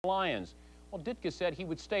Lions. Well, Ditka said he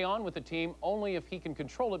would stay on with the team only if he can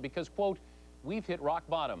control it because, quote, we've hit rock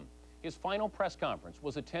bottom. His final press conference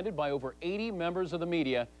was attended by over 80 members of the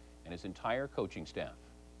media and his entire coaching staff.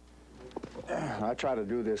 I try to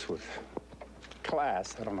do this with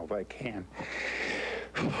class. I don't know if I can.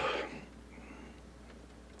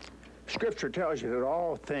 Scripture tells you that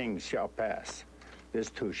all things shall pass. This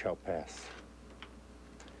too shall pass.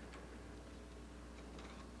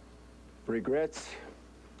 Regrets,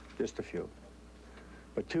 just a few,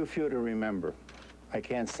 but too few to remember. I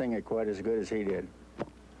can't sing it quite as good as he did.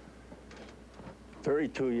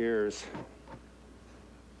 32 years,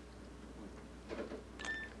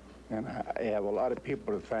 and I have a lot of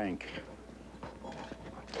people to thank.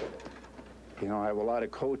 You know, I have a lot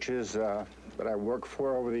of coaches that I worked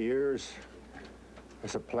for over the years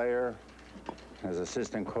as a player, as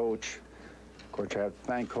assistant coach. Of course, I have to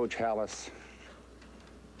thank Coach Hallis.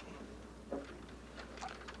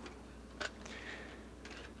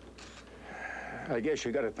 I guess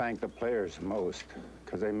you got to thank the players the most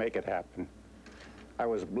because they make it happen. I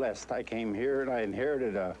was blessed. I came here and I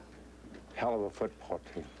inherited a hell of a football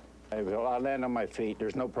team. I land on my feet.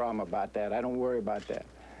 There's no problem about that. I don't worry about that.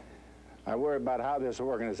 I worry about how this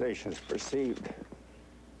organization is perceived.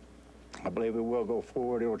 I believe it will go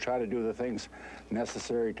forward. It will try to do the things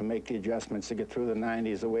necessary to make the adjustments to get through the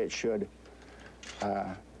 90s the way it should.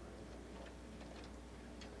 I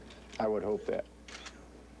would hope that.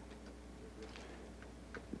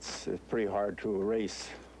 It's pretty hard to erase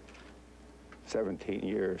 17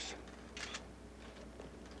 years.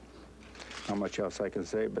 Not much else I can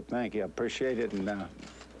say, but thank you. I appreciate it, and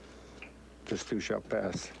this too shall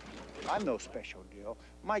pass. I'm no special deal.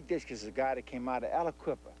 Mike Ditka is a guy that came out of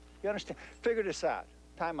Aliquippa. You understand? Figure this out.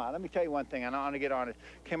 Time out. Let me tell you one thing. I want to get on it.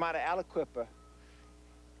 Came out of Aliquippa,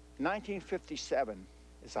 1957,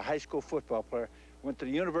 as a high school football player. Went to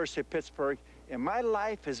the University of Pittsburgh, and my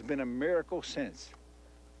life has been a miracle since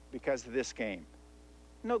because of this game.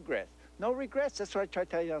 No regrets. No regrets. That's what I try to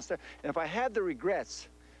tell you downstairs. And if I had the regrets,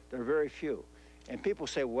 they're very few. And people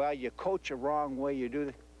say, well, you coach the wrong way, you do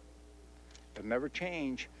this. It'll never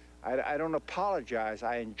change. I don't apologize.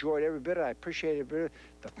 I enjoyed every bit of it. I appreciate it.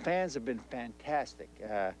 The fans have been fantastic.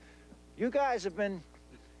 You guys have been,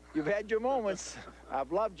 you've had your moments.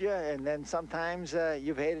 I've loved you, and then sometimes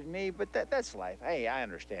you've hated me, but that's life. Hey, I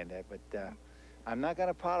understand that, but I'm not going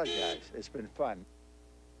to apologize. It's been fun.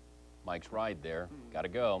 Mike's ride there. Got to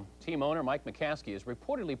go. Team owner Mike McCaskey has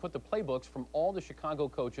reportedly put the playbooks from all the Chicago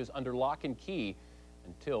coaches under lock and key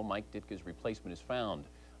until Mike Ditka's replacement is found.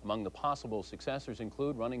 Among the possible successors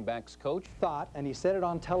include running backs coach. And he said it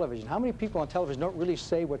on television. How many people on television don't really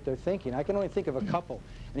say what they're thinking? I can only think of a couple.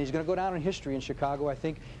 And he's going to go down in history in Chicago, I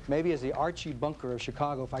think, maybe as the Archie bunker of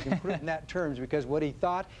Chicago, if I can put it in that terms, because what he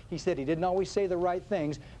thought, he said he didn't always say the right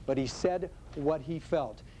things, but he said what he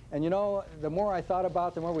felt. And you know, the more I thought about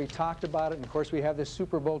it, the more we talked about it, and of course we have this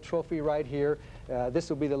Super Bowl trophy right here. This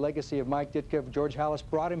will be the legacy of Mike Ditka. George Hallis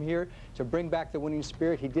brought him here to bring back the winning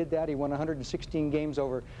spirit. He did that. He won 116 games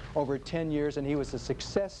over 10 years, and he was a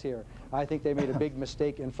success here. I think they made a big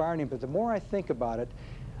mistake in firing him, but the more I think about it,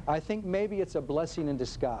 I think maybe it's a blessing in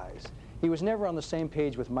disguise. He was never on the same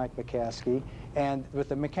page with Mike McCaskey, and with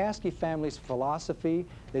the McCaskey family's philosophy,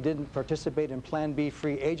 they didn't participate in Plan B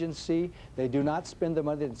free agency. They do not spend the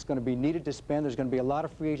money that's going to be needed to spend. There's going to be a lot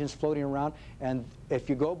of free agents floating around, and if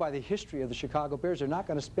you go by the history of the Chicago Bears, they're not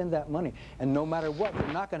going to spend that money. And no matter what,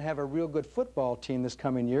 they're not going to have a real good football team this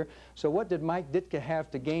coming year. So what did Mike Ditka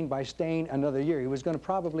have to gain by staying another year? He was going to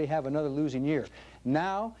probably have another losing year.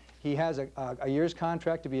 Now he has a year's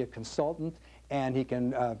contract to be a consultant, and he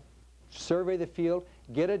can survey the field,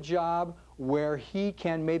 get a job where he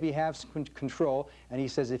can maybe have some control, and he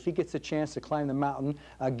says if he gets a chance to climb the mountain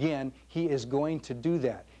again, he is going to do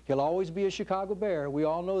that. He'll always be a Chicago Bear. We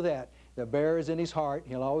all know that. The Bear is in his heart.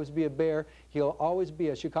 He'll always be a Bear. He'll always be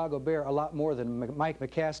a Chicago Bear a lot more than Mike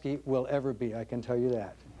McCaskey will ever be, I can tell you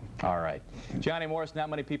that. All right. Johnny Morris, not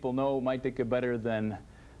many people know Mike Ditka better than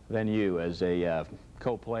you as a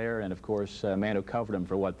co-player, and of course a man who covered him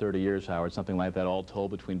for what, 30 years, Howard, something like that all told,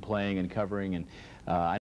 between playing and covering. And